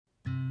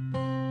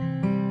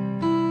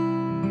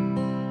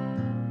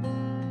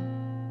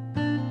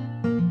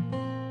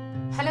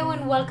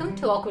welcome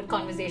to Awkward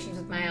Conversations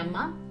with my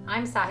Amma.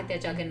 I'm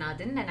Sahitya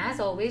Jagannathan, and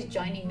as always,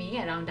 joining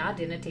me around our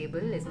dinner table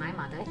is my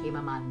mother,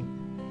 Hema Malini.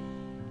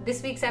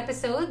 This week's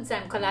episodes,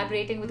 I'm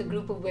collaborating with a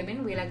group of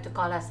women we like to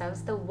call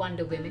ourselves the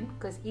Wonder Women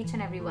because each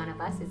and every one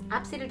of us is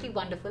absolutely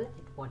wonderful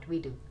at what we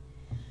do.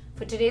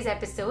 For today's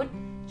episode,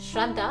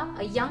 Shraddha,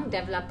 a young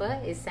developer,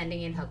 is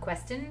sending in her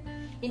question.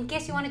 In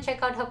case you want to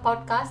check out her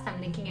podcast, I'm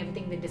linking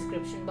everything in the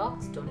description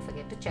box. Don't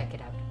forget to check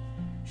it out.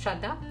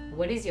 Shraddha,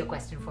 what is your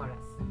question for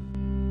us?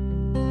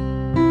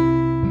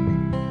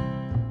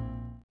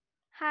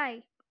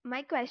 Hi,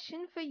 my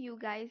question for you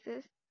guys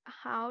is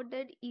how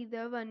did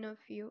either one of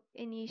you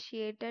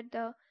initiated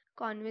the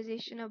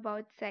conversation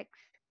about sex,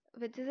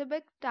 which is a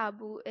big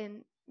taboo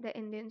in the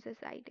Indian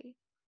society?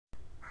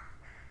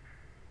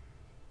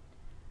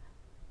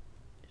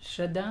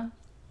 Shraddha,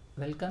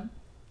 welcome.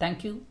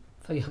 Thank you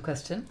for your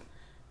question.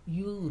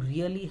 You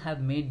really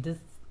have made this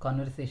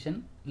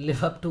conversation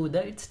live up to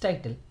its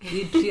title.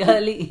 It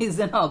really is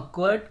an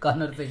awkward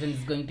conversation.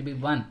 It's going to be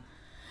one.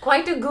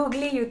 Quite a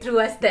googly you threw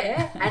us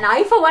there. And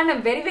I, for one,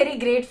 am very, very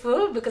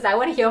grateful because I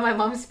want to hear my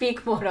mom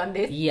speak more on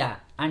this. Yeah,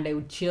 and I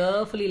would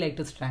cheerfully like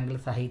to strangle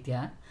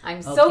Sahitya.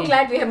 I'm so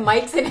glad we have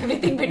mics and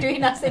everything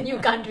between us and you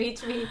can't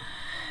reach me.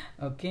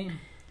 Okay.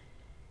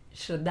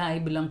 Shraddha, I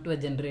belong to a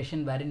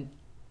generation wherein,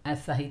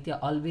 as Sahitya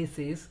always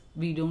says,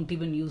 we don't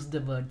even use the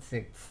word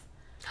sex.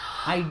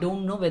 I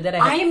don't know whether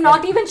I am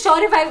not even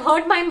sure if I've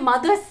heard my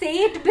mother say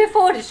it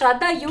before.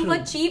 Shraddha,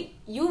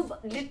 you've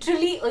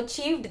literally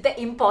achieved the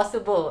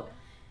impossible.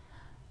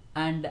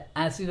 And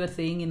as we were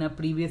saying in a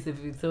previous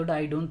episode,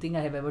 I don't think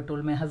I have ever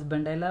told my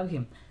husband I love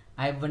him.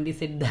 I have only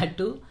said that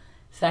to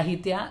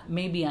Sahitya,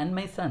 maybe, and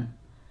my son.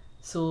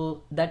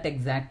 So that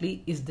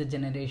exactly is the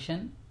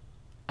generation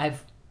I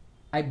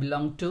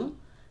belong to.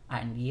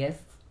 And yes,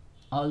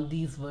 all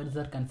these words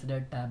are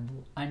considered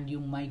taboo. And you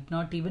might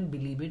not even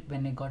believe it,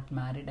 when I got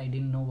married, I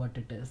didn't know what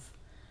it is.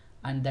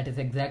 And that is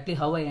exactly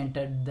how I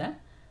entered the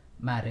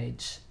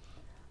marriage.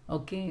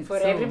 Okay. For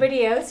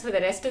everybody else, for the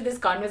rest of this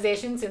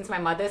conversation, since my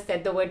mother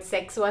said the word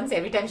sex once,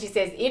 every time she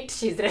says it,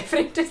 she's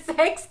referring to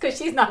sex because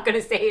she's not going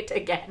to say it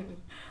again.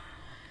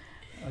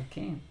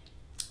 Okay.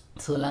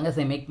 So long as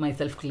I make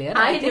myself clear,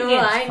 I know,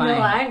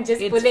 I'm just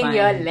pulling fine.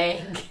 your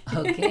leg.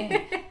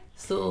 Okay.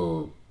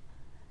 So,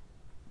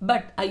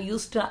 but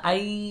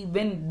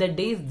when the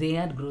days they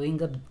are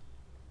growing up,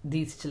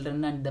 these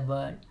children and the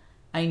world,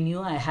 I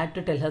knew I had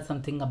to tell her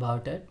something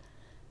about it.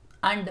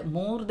 And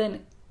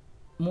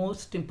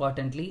most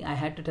importantly, I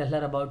had to tell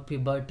her about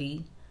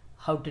puberty,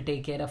 how to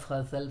take care of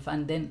herself,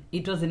 and then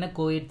it was in a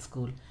co-ed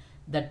school.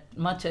 That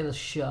much I was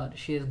sure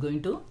she is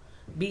going to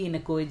be in a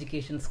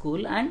co-education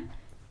school and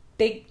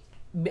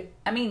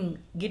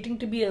getting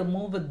to be a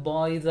move with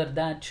boys or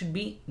that should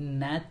be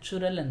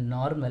natural and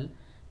normal,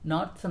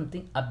 not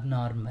something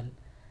abnormal.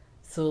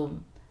 So,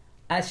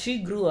 as she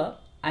grew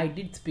up, I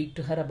did speak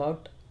to her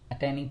about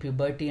attaining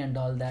puberty and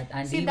all that.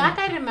 And see, that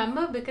I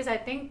remember because I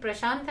think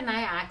Prashant and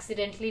I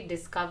accidentally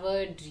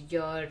discovered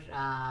your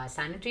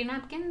sanitary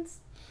napkins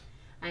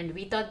and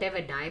we thought they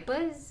were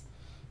diapers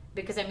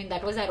because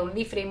that was our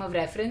only frame of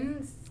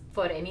reference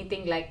for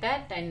anything like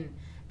that, and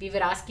we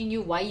were asking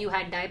you why you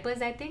had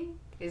diapers, I think.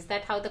 Is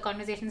that how the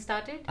conversation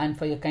started? And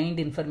for your kind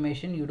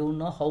information, you don't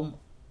know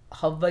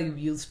how I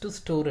used to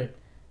store it.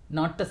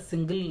 Not a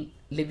single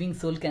living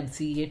soul can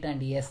see it,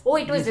 and yes. Oh,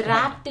 it was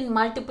wrapped in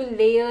multiple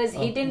layers,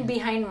 hidden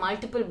behind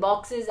multiple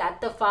boxes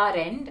at the far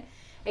end.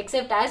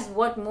 Except as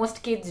what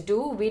most kids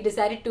do, we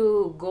decided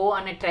to go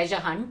on a treasure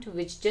hunt,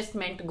 which just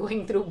meant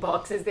going through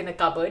boxes in a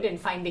cupboard and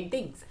finding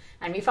things.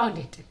 And we found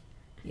it.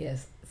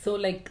 Yes. So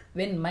like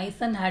when my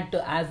son had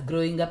to, as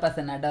growing up as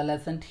an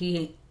adolescent,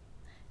 he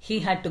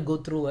had to go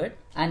through it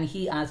and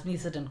he asked me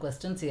certain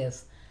questions.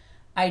 Yes.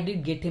 I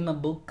did get him a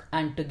book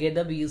and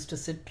together we used to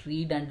sit,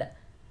 read, and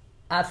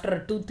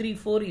after 2, 3,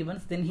 4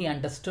 events, then he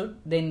understood.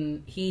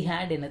 Then he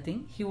had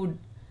anything, he would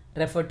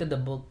refer to the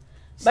book.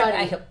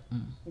 Sorry,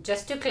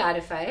 just to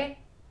clarify,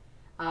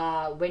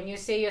 when you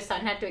say your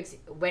son had to,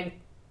 when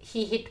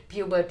he hit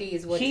puberty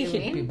is what you mean? He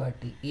hit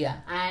puberty, yeah.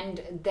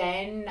 And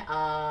then,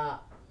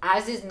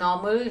 as is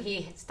normal,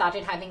 he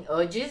started having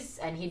urges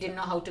and he didn't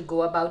know how to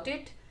go about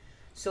it.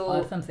 So,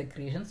 or some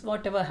secretions,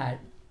 whatever had.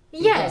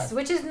 Yes,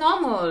 which is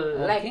normal.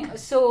 Okay.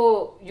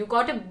 So you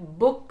got a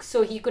book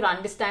so he could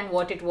understand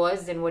what it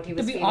was and what he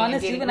was feeling. To be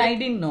honest, even with. I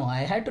didn't know. I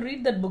had to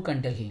read that book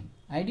until him.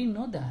 I didn't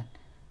know that.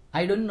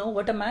 I don't know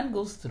what a man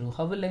goes through.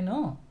 How will I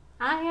know?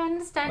 I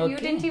understand. Okay. You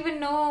didn't even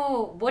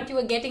know what you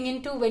were getting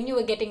into when you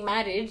were getting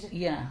married.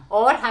 Yeah.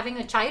 Or having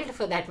a child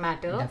for that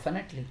matter.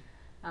 Definitely.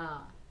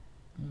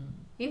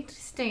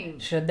 Interesting.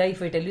 Shraddha,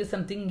 if I tell you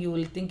something, you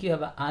will think you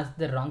have asked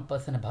the wrong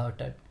person about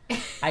it.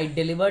 I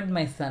delivered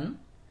my son.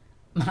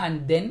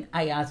 And then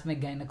I asked my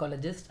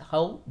gynecologist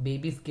how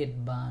babies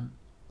get born.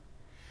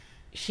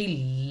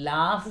 She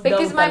laughed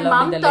because out my aloud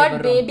mom in the thought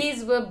labor room.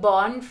 babies were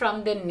born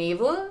from the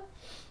navel.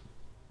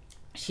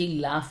 She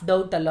laughed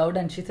out aloud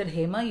and she said,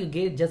 Hema,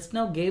 you just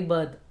now gave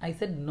birth. I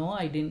said, no,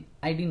 I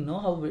didn't know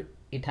how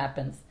it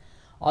happens.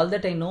 All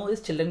that I know is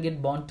children get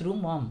born through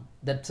mom.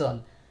 That's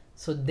all.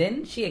 So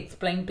then she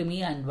explained to me,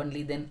 and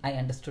only then I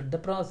understood the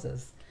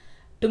process.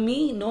 To me,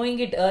 knowing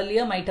it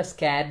earlier might have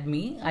scared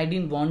me. I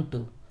didn't want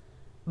to.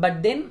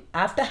 But then,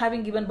 after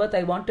having given birth,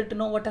 I wanted to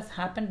know what has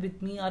happened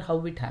with me or how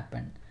it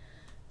happened.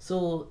 So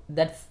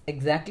that's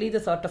exactly the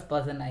sort of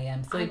person I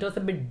am. So it was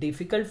a bit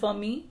difficult for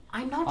me.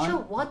 I'm not sure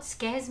what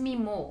scares me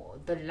more,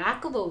 the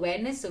lack of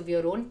awareness of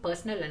your own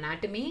personal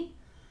anatomy,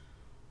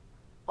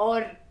 or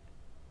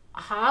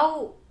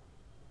how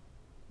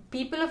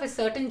people of a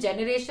certain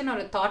generation or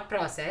a thought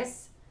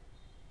process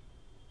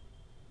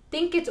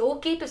think it's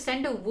okay to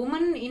send a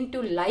woman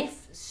into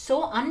life so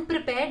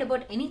unprepared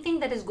about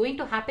anything that is going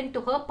to happen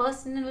to her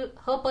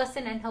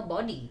person and her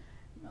body.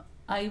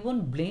 I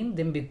won't blame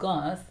them,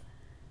 because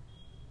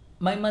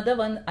my mother,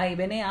 when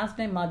I asked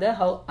my mother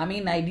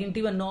I didn't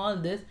even know all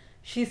this,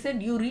 she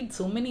said, you read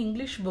so many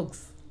English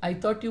books. I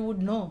thought you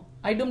would know.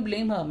 I don't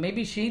blame her.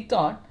 Maybe she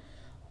thought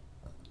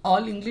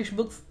all English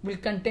books will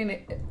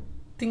contain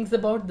things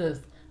about this.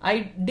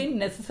 I didn't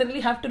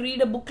necessarily have to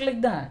read a book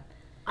like that.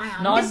 I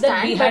understand. Not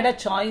that we had a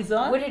choice,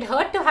 or would it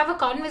hurt to have a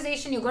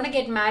conversation? You're going to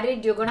get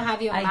married, you're going to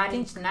have your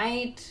marriage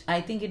night.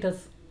 I think it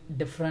was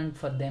different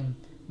for them.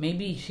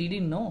 Maybe she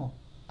didn't know.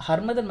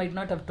 Her mother might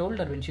not have told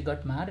her when she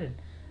got married.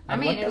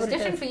 And it was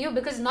different for you,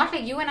 because not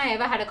like you and I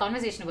ever had a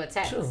conversation about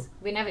sex. True.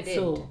 We never did.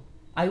 So,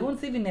 I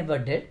won't say we never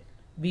did.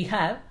 We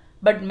have,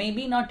 but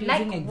maybe not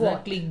using Like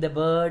exactly the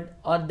word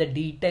or the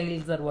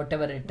details or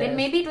whatever it is. Then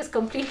maybe it was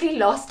completely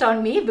lost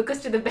on me,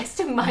 because to the best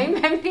of my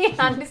memory and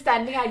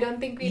understanding, I don't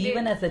think we did.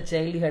 Even as a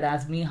child, you had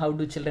asked me how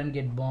do children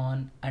get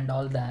born and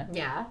all that.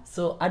 Yeah.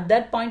 So at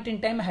that point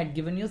in time, I had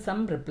given you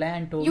some reply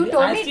and told You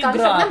told as me it you comes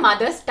grow from the up-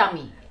 mother's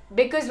tummy.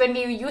 Because when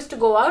we used to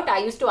go out, I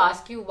used to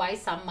ask you why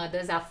some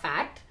mothers are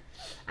fat.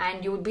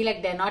 And you would be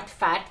like, they're not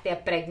fat, they're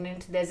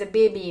pregnant, there's a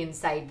baby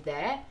inside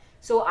there.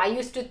 So I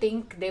used to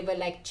think they were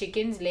like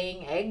chickens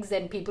laying eggs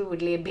and people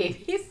would lay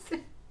babies.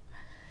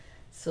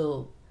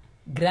 So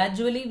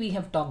gradually we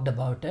have talked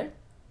about it,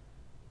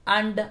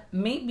 and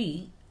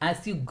maybe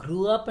as you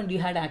grew up and you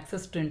had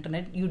access to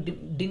internet, you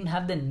didn't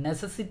have the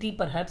necessity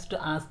perhaps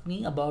to ask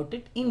me about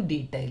it in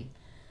detail.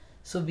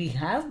 So we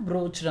have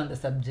broached on the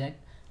subject.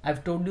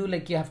 I've told you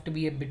like you have to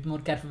be a bit more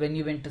careful when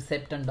you went to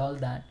SEPT and all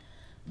that.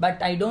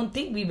 But I don't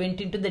think we went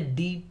into the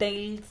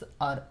details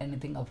or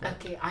anything of it.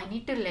 Okay, I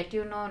need to let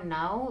you know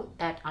now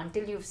that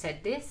until you've said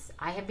this,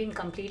 I have been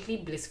completely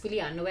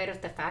blissfully unaware of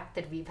the fact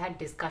that we've had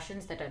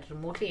discussions that are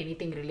remotely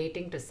anything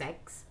relating to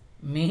sex.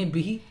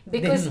 Maybe.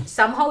 Because then-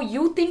 somehow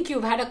you think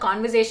you've had a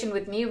conversation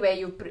with me where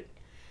you,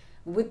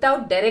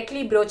 without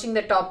directly broaching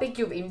the topic,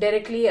 you've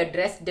indirectly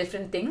addressed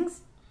different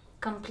things.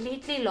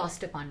 Completely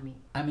lost upon me.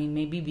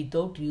 maybe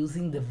without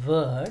using the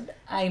word,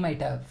 I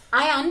might have.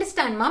 I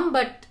understand, Mum,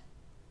 but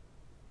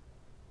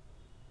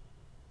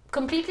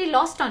completely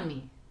lost on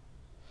me,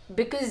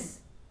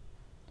 because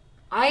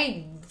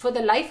I, for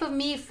the life of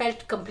me,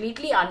 felt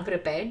completely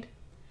unprepared.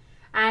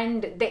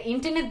 And the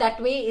internet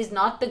that way is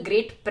not the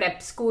great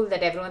prep school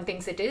that everyone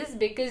thinks it is,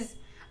 because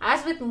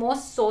as with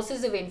most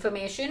sources of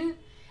information,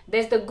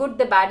 there's the good,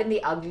 the bad and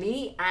the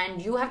ugly,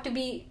 and you have to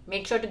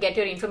make sure to get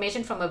your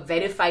information from a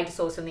verified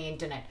source on the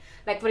internet.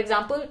 Like, for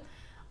example,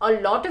 a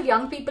lot of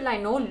young people I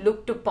know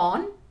look to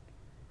porn,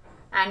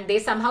 and they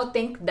somehow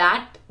think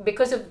that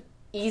because of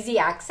easy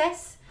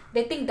access,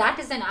 they think that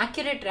is an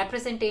accurate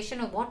representation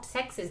of what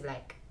sex is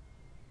like.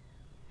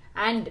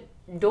 And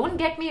don't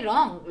get me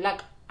wrong,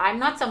 like, I'm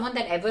not someone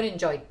that ever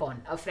enjoyed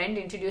porn. A friend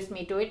introduced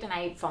me to it and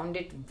I found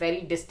it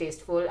very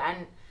distasteful,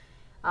 and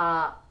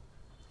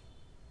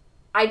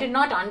I did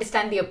not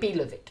understand the appeal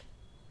of it.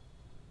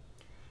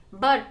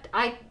 But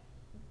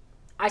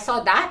I saw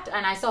that,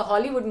 and I saw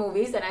Hollywood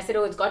movies, and I said,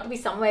 oh, it's got to be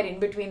somewhere in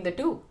between the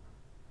two.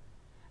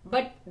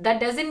 But that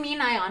doesn't mean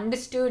I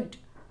understood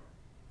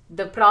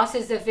the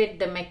process of it,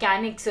 the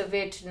mechanics of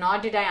it, nor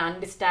did I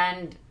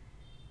understand.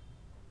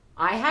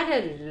 I had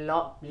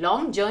a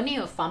long journey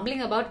of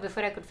fumbling about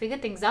before I could figure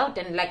things out.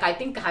 And like, I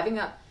think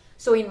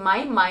so in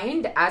my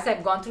mind, as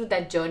I've gone through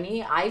that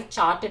journey, I've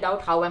charted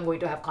out how I'm going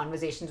to have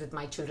conversations with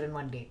my children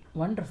one day.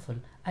 Wonderful.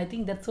 I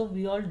think that's what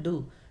we all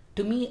do.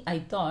 To me, I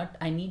thought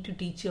I need to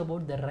teach you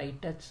about the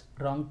right touch,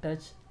 wrong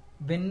touch,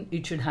 when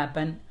it should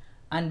happen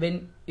and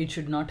when it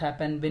should not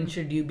happen, when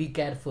should you be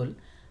careful.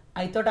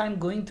 I thought I'm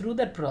going through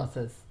that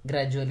process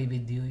gradually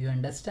with you. You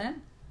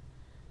understand?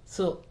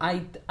 So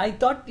I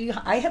thought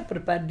I have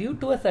prepared you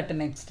to a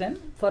certain extent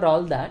for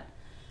all that.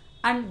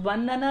 And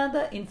one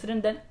another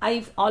incident that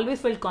I've always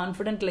felt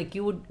confident, like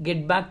you would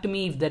get back to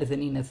me if there is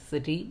any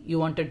necessity, you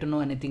wanted to know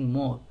anything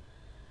more.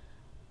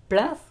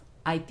 Plus,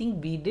 I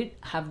think we did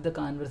have the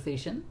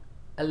conversation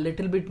a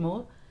little bit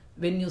more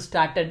when you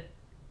started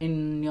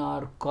in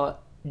your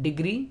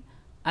degree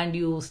and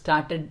you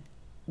started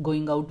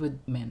going out with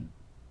men.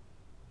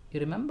 You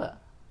remember?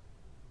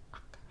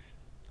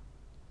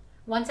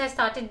 Once I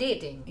started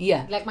dating.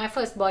 Yeah. Like my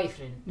first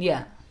boyfriend.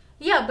 Yeah.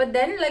 Yeah, but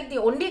then like the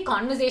only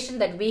conversation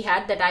that we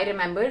had that I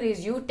remember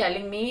is you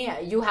telling me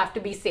you have to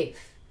be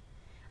safe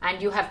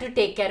and you have to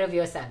take care of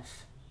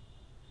yourself.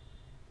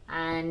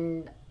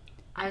 And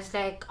I was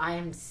like, I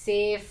am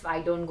safe.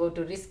 I don't go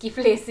to risky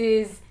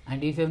places.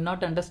 And if you have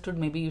not understood,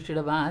 maybe you should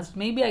have asked.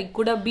 Maybe I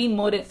could have been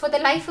more. For the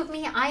life of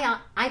me,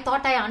 I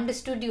thought I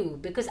understood you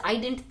because I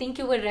didn't think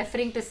you were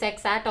referring to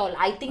sex at all.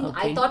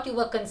 I thought you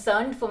were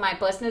concerned for my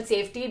personal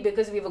safety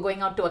because we were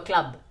going out to a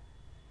club.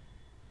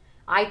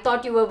 I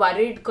thought you were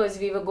worried because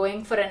we were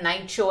going for a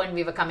night show and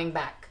we were coming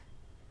back.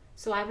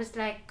 So I was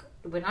like,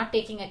 we're not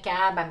taking a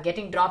cab. I'm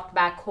getting dropped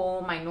back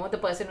home. I know the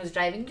person who's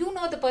driving. You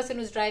know the person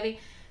who's driving.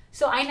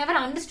 So I never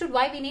understood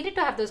why we needed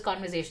to have those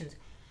conversations.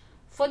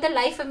 For the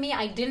life of me,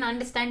 I didn't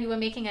understand you were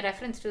making a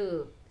reference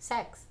to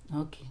sex.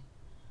 Okay.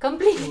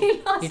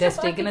 Completely lost. It has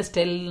taken us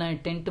till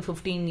 10 to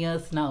 15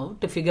 years now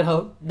to figure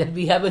out that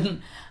we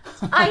haven't.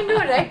 I know,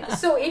 right?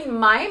 So in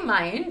my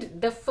mind,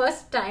 the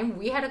first time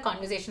we had a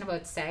conversation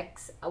about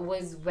sex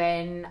was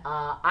when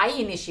I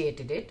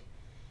initiated it.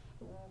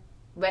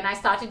 When I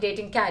started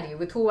dating Carrie,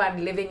 with who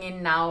I'm living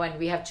in now, and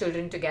we have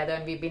children together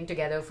and we've been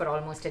together for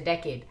almost a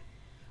decade.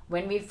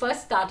 When we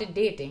first started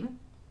dating,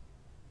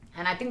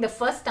 and I think the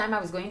first time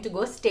I was going to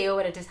go stay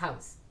over at his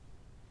house,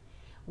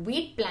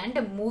 we planned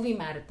a movie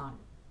marathon.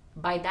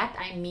 By that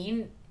I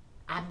mean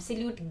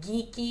absolute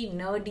geeky,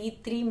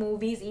 nerdy, 3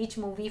 movies, each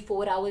movie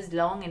 4 hours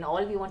long, and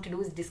all we want to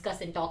do is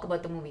discuss and talk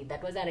about the movie.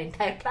 That was our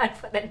entire plan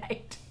for the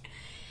night.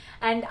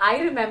 And I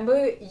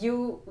remember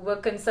you were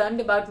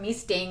concerned about me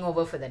staying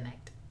over for the night.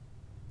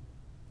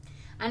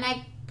 And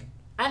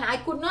I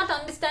could not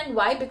understand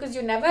why, because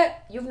you've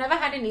never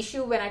had an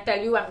issue when I tell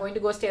you I'm going to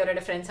go stay over at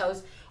a friend's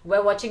house,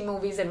 we're watching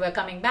movies and we're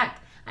coming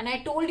back. And I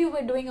told you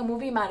we're doing a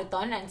movie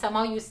marathon, and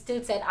somehow you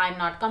still said, I'm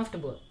not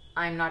comfortable.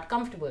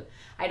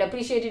 I'd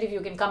appreciate it if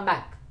you can come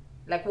back.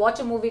 Like, watch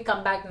a movie,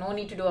 come back, no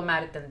need to do a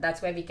marathon.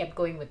 That's why we kept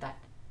going with that.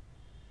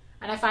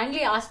 And I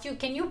finally asked you,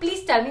 can you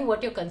please tell me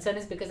what your concern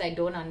is, because I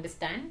don't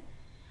understand.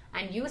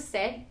 And you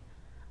said,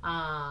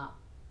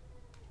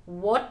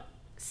 what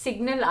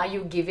signal are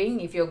you giving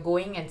if you're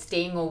going and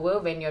staying over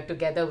when you're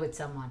together with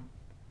someone?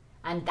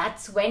 And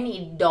that's when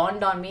it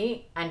dawned on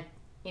me, and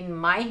in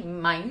my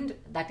mind,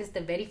 that is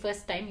the very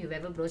first time you've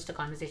ever broached a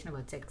conversation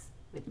about sex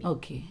with me.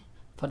 Okay.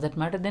 For that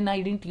matter, then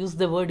I didn't use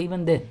the word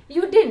even then.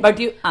 You didn't.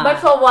 But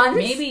for once,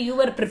 maybe you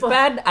were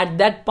prepared at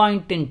that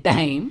point in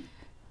time.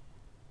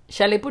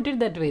 Shall I put it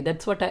that way?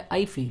 That's what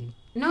I feel.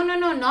 No,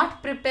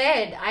 not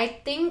prepared. I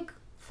think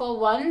for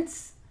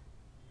once,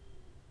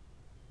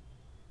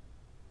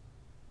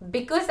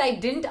 because I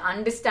didn't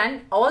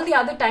understand, all the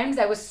other times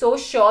I was so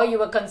sure you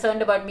were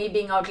concerned about me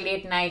being out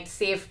late night,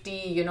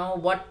 safety,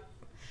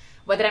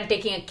 whether I'm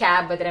taking a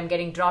cab, whether I'm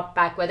getting dropped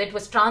back, whether it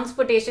was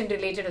transportation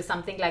related or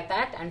something like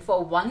that. And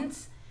for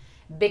once,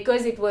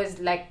 because it was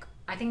like,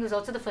 I think it was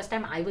also the first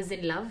time I was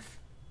in love.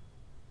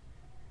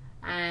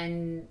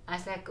 And I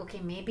was like, okay,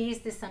 maybe is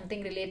this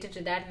something related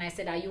to that? And I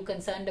said, are you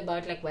concerned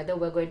about like whether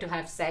we're going to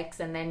have sex?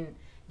 And then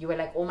you were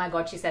like, oh my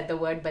God, she said the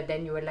word. But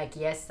then you were like,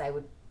 yes, I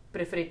would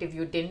prefer it if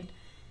you didn't.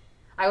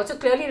 I also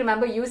clearly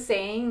remember you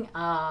saying,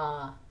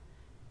 to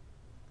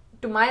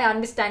my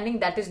understanding,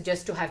 that is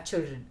just to have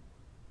children.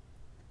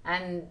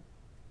 And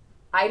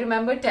I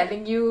remember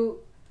telling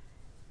you,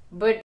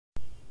 that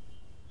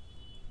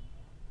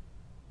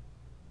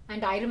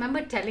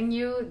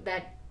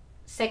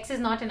sex is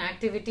not an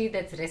activity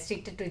that's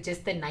restricted to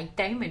just the night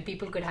time, and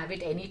people could have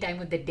it any time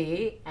of the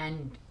day.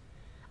 And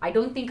I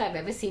don't think I've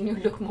ever seen you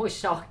look more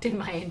shocked in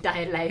my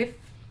entire life.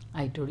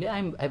 I told you,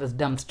 I was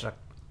dumbstruck.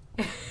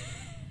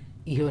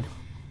 Even.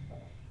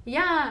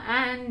 Yeah,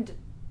 and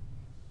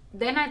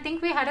then I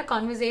think we had a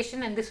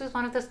conversation, and this was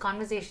one of those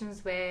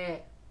conversations where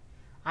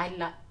I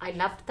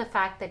loved the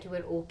fact that you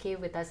were okay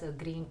with us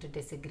agreeing to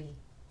disagree.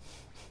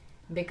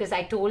 Because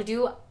I told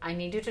you, I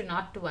need you to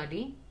not to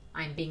worry.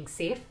 I'm being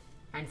safe.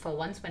 And for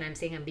once, when I'm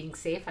saying I'm being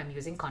safe, I'm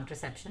using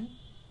contraception.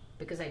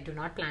 Because I do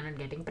not plan on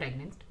getting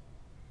pregnant.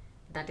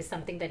 That is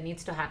something that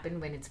needs to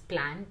happen when it's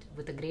planned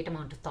with a great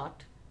amount of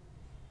thought.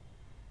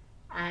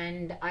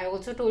 And I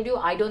also told you,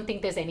 I don't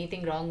think there's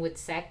anything wrong with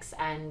sex.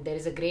 And there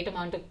is a great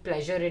amount of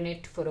pleasure in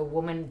it for a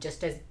woman,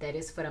 just as there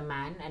is for a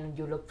man. And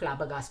you look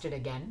flabbergasted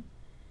again.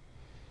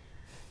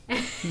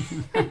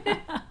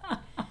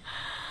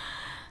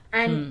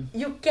 And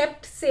you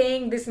kept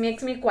saying, this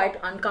makes me quite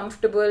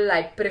uncomfortable,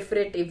 I'd prefer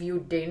it if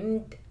you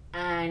didn't.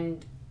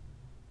 And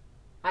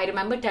I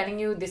remember telling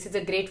you, this is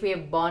a great way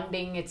of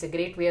bonding, it's a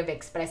great way of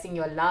expressing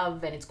your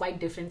love, and it's quite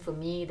different for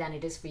me than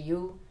it is for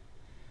you.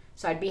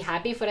 So I'd be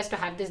happy for us to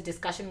have this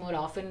discussion more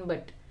often,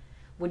 but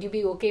would you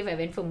be okay if I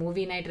went for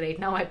movie night right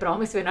now? I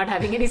promise we're not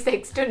having any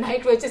sex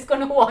tonight, we're just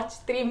going to watch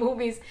 3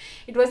 movies.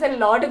 It was a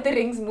Lord of the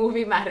Rings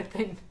movie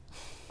marathon.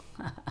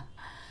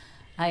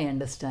 I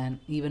understand.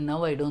 Even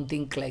now, I don't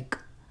think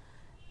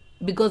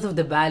because of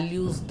the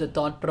values, the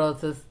thought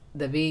process,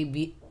 the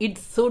way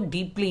it's so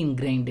deeply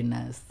ingrained in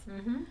us.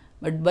 Mm-hmm.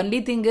 But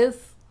only thing is,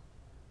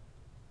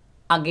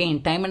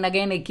 again, time and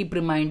again, I keep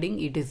reminding,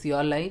 it is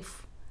your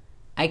life.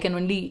 I can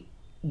only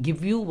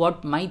give you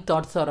what my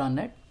thoughts are on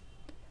it.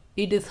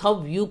 It is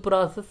how you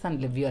process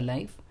and live your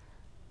life.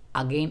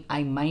 Again,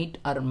 I might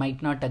or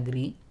might not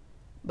agree.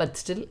 But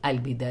still, I'll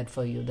be there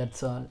for you.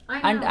 That's all.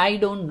 I know. And I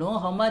don't know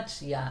how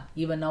much,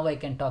 even now I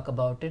can talk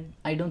about it.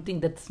 I don't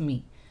think that's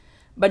me.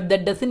 But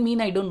that doesn't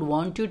mean I don't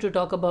want you to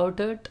talk about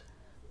it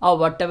or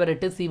whatever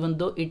it is, even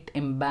though it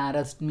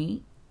embarrassed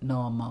me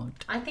no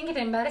amount. I think it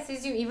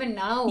embarrasses you even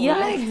now. Yeah,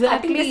 Like, exactly.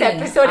 I think this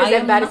episode is I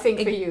am embarrassing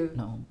not- for you.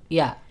 No.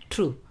 Yeah,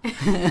 true.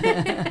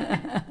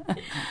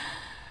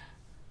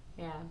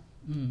 Yeah.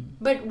 Hmm.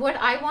 But what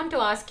I want to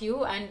ask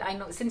you, and I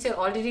know since you're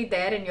already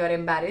there and you're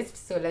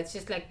embarrassed, so let's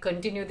just like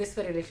continue this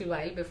for a little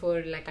while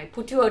before like I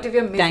put you out of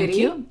your misery. Thank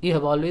you. You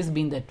have always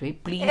been that way.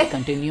 Please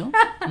continue.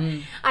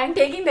 I'm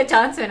taking the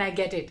chance when I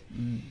get it.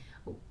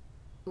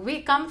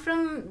 We come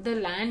from the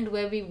land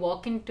where we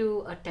walk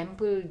into a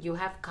temple, you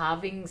have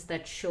carvings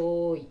that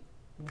show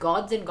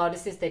gods and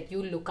goddesses that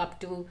you look up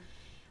to,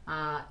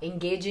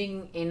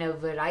 engaging in a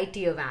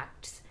variety of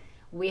acts.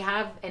 We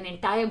have an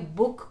entire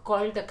book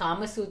called the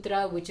Kama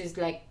Sutra, which is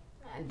like,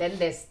 and then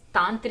there's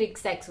tantric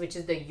sex, which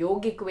is the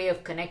yogic way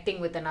of connecting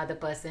with another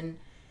person.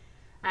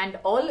 And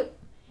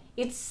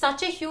it's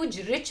such a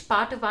huge, rich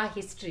part of our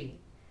history.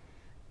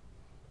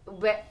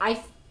 Where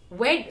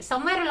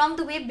somewhere along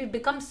the way we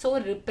become so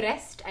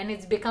repressed and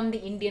it's become the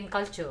Indian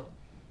culture.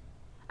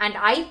 And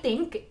I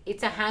think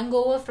it's a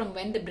hangover from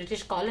when the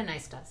British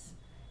colonized us.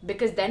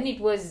 Because then it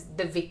was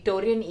the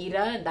Victorian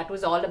era and that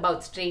was all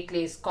about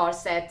straight-laced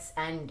corsets,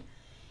 and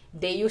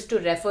they used to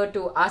refer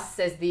to us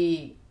as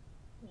the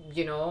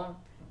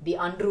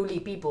unruly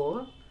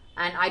people.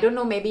 And I don't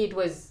know, maybe it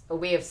was a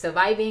way of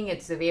surviving,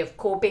 it's a way of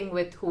coping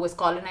with who was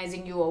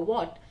colonizing you or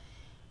what.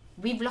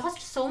 We've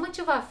lost so much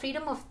of our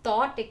freedom of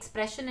thought,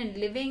 expression and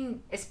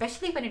living,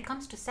 especially when it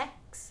comes to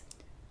sex.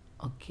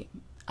 Okay.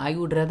 I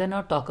would rather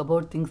not talk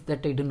about things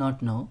that I do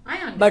not know. I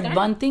understand. But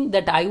one thing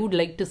that I would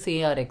like to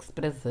say or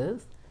express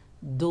is,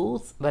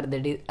 those were the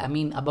days,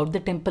 about the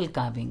temple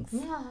carvings.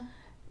 Yeah.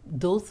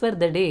 Those were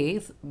the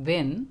days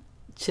when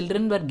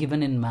children were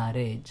given in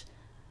marriage.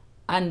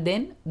 And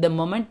then the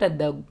moment that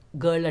the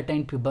girl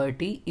attained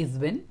puberty is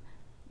when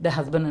the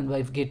husband and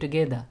wife get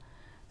together.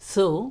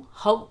 So,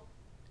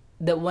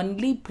 the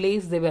only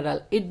place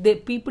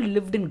people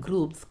lived in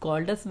groups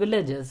called as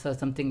villages or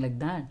something like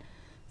that.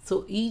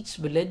 So each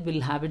village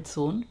will have its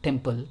own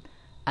temple,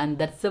 and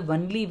that's the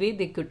only way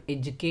they could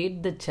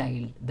educate the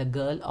child, the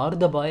girl or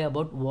the boy,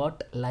 about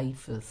what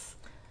life is.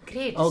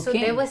 Great. So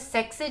Okay. there was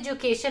sex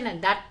education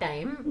at that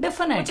time.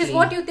 Definitely. Which is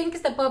what you think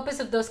is the purpose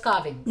of those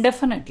carvings.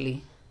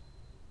 Definitely.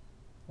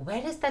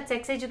 Where is that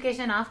sex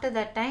education after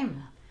that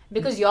time?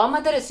 Because your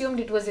mother assumed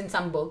it was in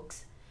some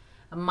books.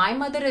 My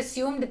mother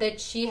assumed that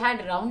she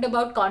had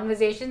roundabout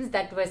conversations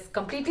that was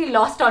completely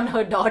lost on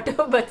her daughter,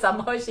 but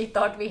somehow she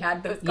thought we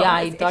had those conversations. Yeah,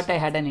 I thought I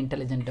had an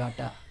intelligent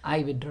daughter.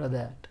 I withdraw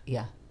that.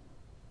 Yeah.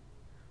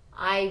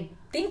 I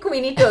think we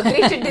need to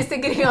agree to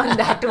disagree on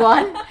that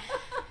one.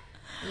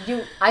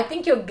 I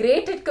think you're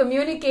great at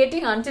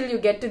communicating until you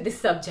get to this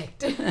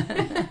subject.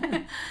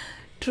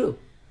 True.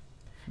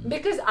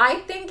 Because I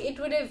think it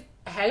would have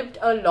helped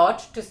a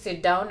lot to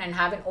sit down and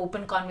have an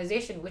open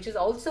conversation, which is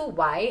also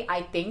why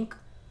I think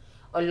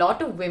a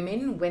lot of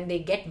women, when they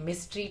get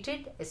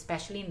mistreated,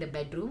 especially in the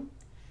bedroom,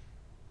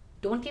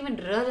 don't even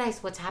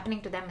realize what's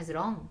happening to them is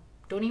wrong.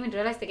 Don't even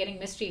realize they're getting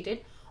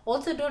mistreated.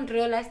 Also don't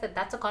realize that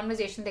that's a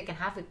conversation they can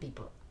have with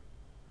people.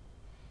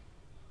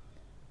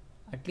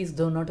 At least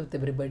though not with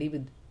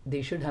everybody,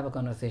 they should have a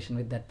conversation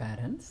with their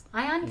parents.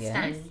 I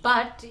understand. Yes.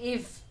 But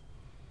if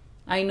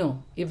I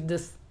know, if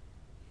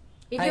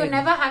you're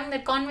never having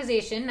that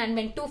conversation, and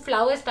when two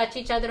flowers touch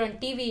each other on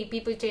TV,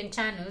 people change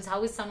channels,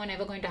 how is someone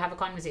ever going to have a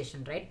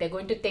conversation, right? They're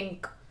going to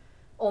think,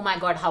 oh my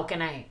God, how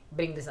can I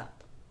bring this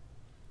up?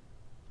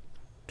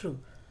 True.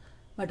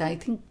 But I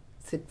think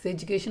sex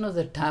education was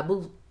a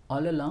taboo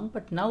all along,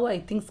 but now I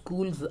think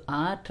schools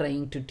are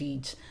trying to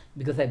teach,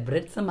 because I've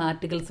read some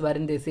articles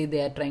wherein they say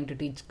they are trying to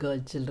teach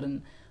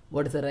children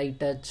what is the right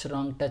touch,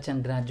 wrong touch,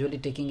 and gradually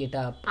taking it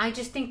up. I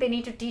just think they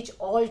need to teach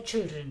all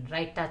children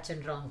right touch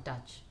and wrong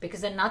touch.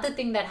 Because another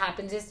thing that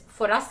happens is,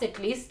 for us at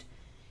least,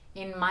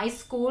 in my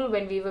school,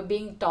 when we were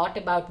being taught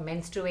about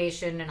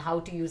menstruation and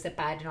how to use a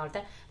pad and all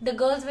that, the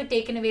girls were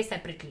taken away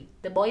separately.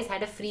 The boys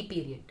had a free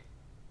period.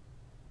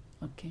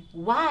 Okay.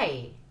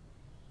 Why?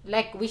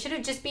 Like, we should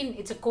have just been,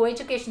 it's a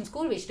co-education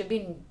school, we should have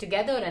been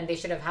together and they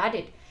should have had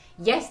it.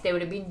 Yes, there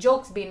would have been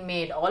jokes being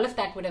made, all of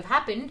that would have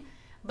happened,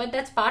 but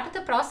that's part of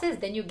the process.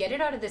 Then you get it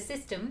out of the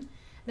system,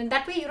 then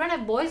that way you don't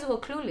have boys who are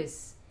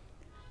clueless.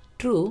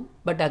 True,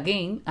 but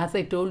again, as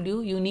I told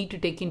you, you need to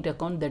take into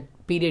account that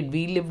period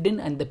we lived in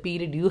and the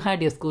period you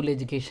had your school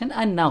education,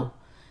 and now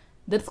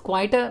there's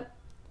quite a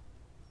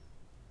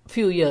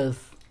few years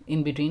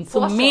in between.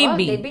 So For sure,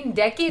 maybe they've been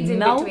decades in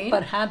now between.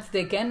 perhaps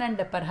they can, and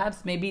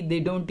perhaps maybe they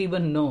don't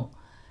even know.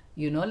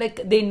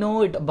 Like they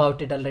know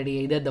about it already,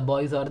 either the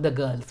boys or the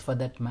girls for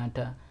that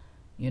matter.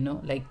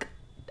 Like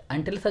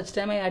until such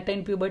time I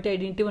attained puberty, I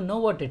didn't even know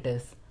what it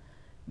is.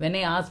 When I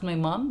asked my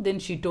mom, then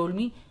she told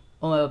me,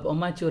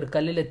 "Ommachi or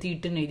kallila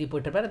theettunu edhi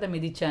pottirpaar adha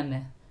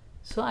midichaane."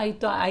 So I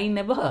thought, I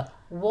never.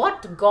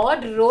 What?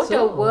 God wrote a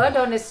So- word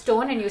on a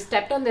stone and you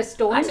stepped on the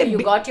stone, And so you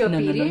got your no,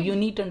 period? No, you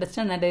need to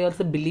understand that I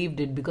also believed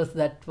it because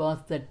that was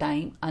the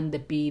time and the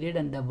period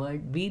and the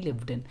world we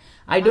lived in.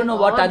 I don't know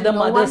what God, other no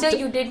mothers... wonder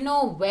you didn't know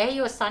where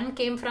your son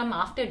came from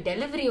after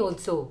delivery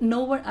also.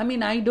 No one, I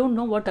mean, I don't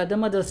know what other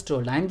mothers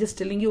told. I'm just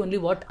telling you only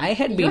what I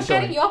had been You're told.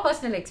 sharing your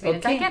personal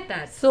experience. I Okay? get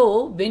that. So,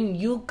 when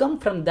you come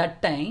from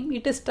that time,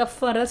 it is tough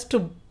for us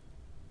to...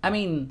 I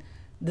mean,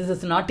 this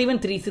is not even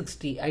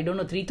 360. I don't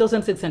know,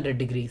 3600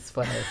 degrees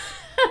for us.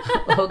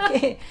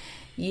 Okay?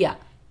 Yeah.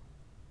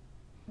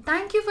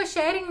 Thank you for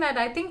sharing that.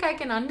 I think I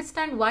can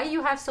understand why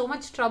you have so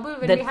much trouble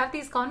when That- we have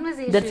these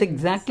conversations. That's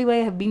exactly why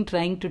I have been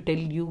trying to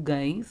tell you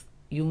guys.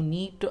 You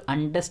need to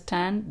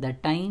understand the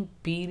time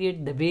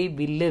period, the way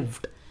we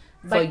lived.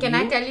 But For can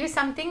I you- tell you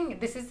something?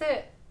 This is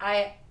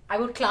I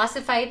would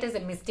classify it as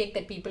a mistake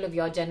that people of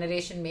your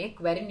generation make,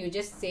 wherein you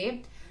just say,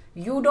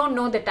 you don't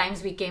know the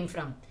times we came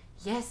from.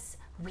 Yes,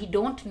 we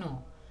don't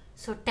know.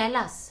 So tell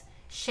us,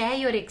 share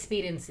your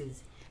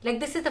experiences. Like,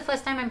 this is the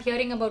first time I'm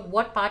hearing about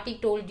what party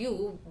told you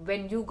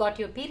when you got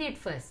your period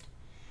first.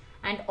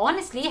 And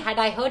honestly, had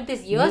I heard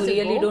this years You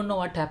really ago, don't know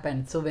what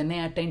happened. So when I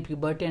attained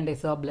puberty and I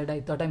saw blood,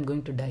 I thought I'm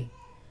going to die.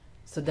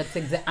 So that's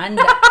exactly... And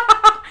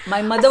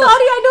my mother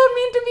sorry, was... I don't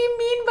mean to be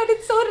mean, but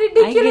it's so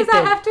ridiculous. get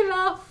I it. have to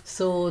laugh.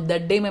 So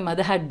that day my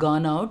mother had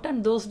gone out,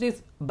 and those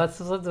days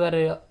buses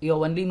were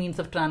your only means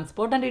of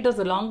transport, and it was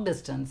a long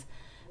distance.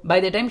 By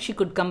the time she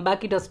could come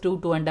back, it was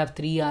 2.5,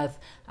 3 hours.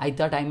 I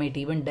thought I might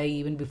even die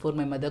even before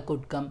my mother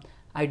could come.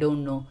 I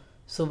don't know.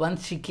 So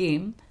once she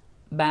came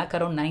back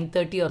around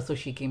 9:30 or so,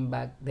 she came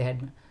back. They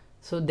had...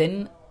 So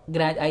then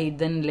I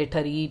then let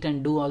her eat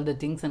and do all the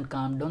things and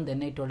calm down.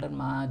 Then I told her,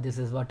 Ma, this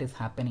is what is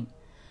happening.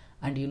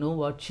 And you know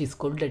what? She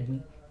scolded me.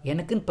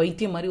 எனக்குன்னு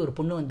பைத்தியம் மாதிரி ஒரு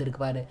பொண்ணு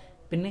வந்திருக்கு பாரு.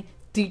 பின்ன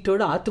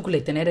தீட்டோட ஆத்துக்குள்ள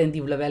இத்தனை நேரம் இருந்து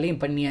இவ்வளவு வேலையும்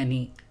பண்ணியா நீ?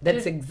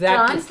 That's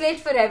exactly... Translate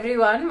for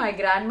everyone. My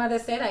grandmother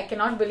said, I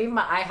cannot believe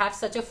I have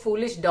such a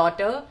foolish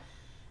daughter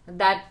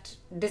that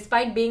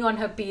despite being on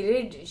her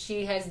period, she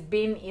has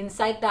been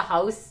inside the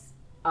house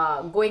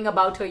going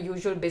about her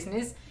usual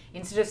business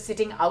instead of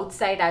sitting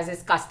outside as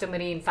is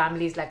customary in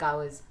families like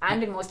ours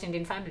and in most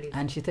Indian families.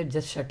 And she said,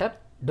 just shut up.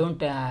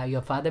 Don't,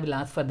 your father will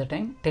ask for the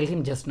time. Tell him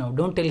just now.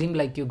 Don't tell him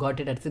like you got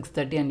it at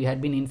 6:30 and you had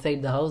been inside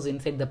the house,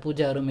 inside the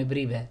puja room,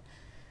 everywhere.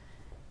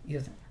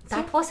 Yes.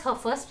 That was her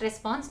first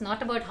response,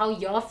 not about how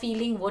you're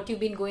feeling, what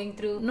you've been going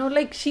through. No,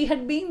 like she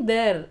had been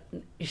there.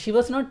 She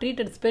was not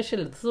treated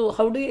special. So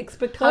how do you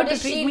expect her How to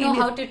does treat she me? know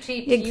how to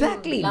treat you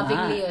Exactly,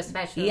 lovingly ma. or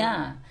special?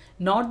 Yeah.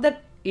 Not that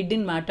it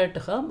didn't matter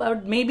to her,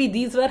 but maybe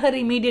these were her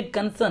immediate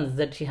concerns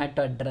that she had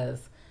to address.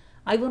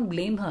 I won't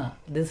blame her.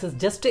 This is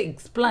just to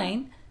explain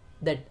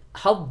that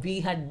how we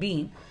had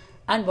been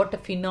and what a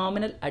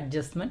phenomenal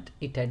adjustment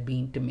it had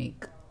been to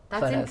make.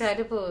 That's for us.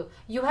 incredible.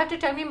 You have to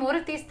tell me more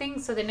of these things.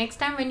 So the next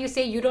time when you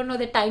say you don't know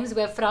the times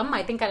we're from,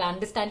 I think I'll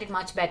understand it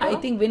much better. I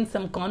think when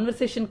some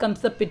conversation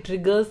comes up, it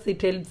triggers,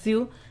 it helps you,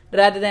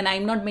 rather than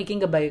I'm not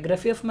making a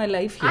biography of my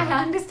life here.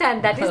 I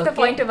understand. That is the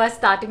Okay. point of us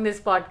starting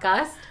this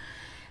podcast.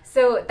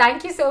 So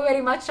thank you so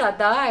very much,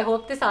 Shraddha. I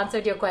hope this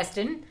answered your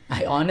question.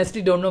 I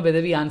honestly don't know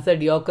whether we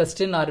answered your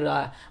question or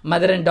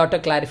mother and daughter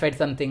clarified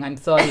something. I'm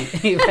sorry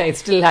if I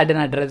still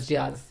hadn't addressed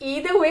yours.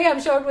 Either way,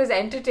 I'm sure it was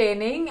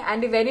entertaining.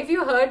 And if any of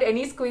you heard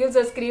any squeals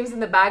or screams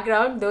in the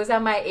background, those are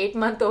my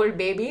 8-month-old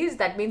babies.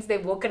 That means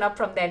they've woken up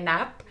from their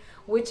nap,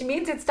 which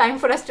means it's time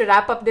for us to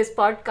wrap up this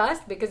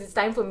podcast because it's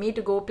time for me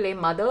to go play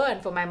mother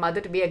and for my mother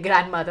to be a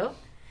grandmother.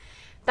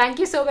 Thank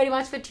you so very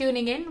much for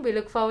tuning in. We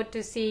look forward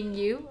to seeing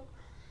you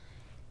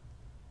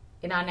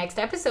in our next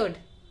episode.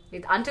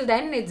 Until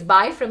then, it's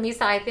bye from me,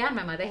 Sahitya, and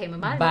my mother, Hema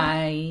Malini.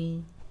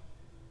 Bye.